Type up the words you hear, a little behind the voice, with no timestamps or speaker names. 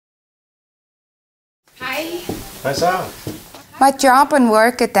Hi, Sara. My job and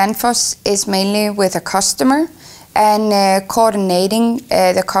work at Danfoss is mainly with a customer and coordinating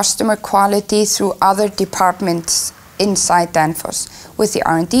the customer quality through other departments inside Danfoss, with the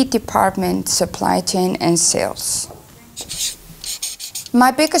R&D department, supply chain and sales. My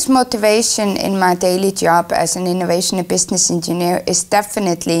biggest motivation in my daily job as an innovation and business engineer is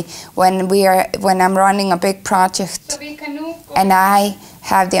definitely when I'm running a big project and I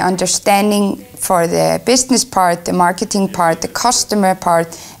have the understanding for the business part, the marketing part, the customer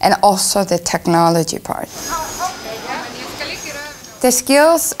part, and also the technology part. The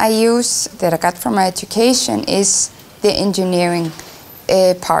skills I use that I got from my education is the engineering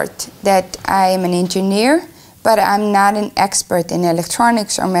part, that I am an engineer, but I'm not an expert in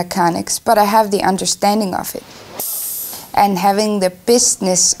electronics or mechanics, but I have the understanding of it. And having the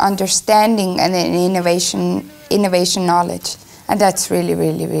business understanding and the innovation knowledge. And that's really,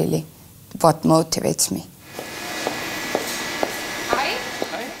 really, really what motivates me.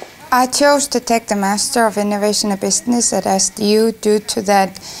 I chose to take the Master of Innovation and Business at SDU due to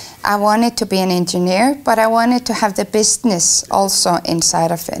that I wanted to be an engineer, but I wanted to have the business also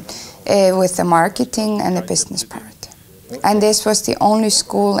inside of it, with the marketing and the business part. And this was the only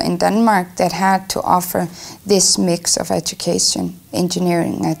school in Denmark that had to offer this mix of education,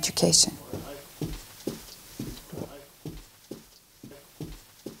 engineering education.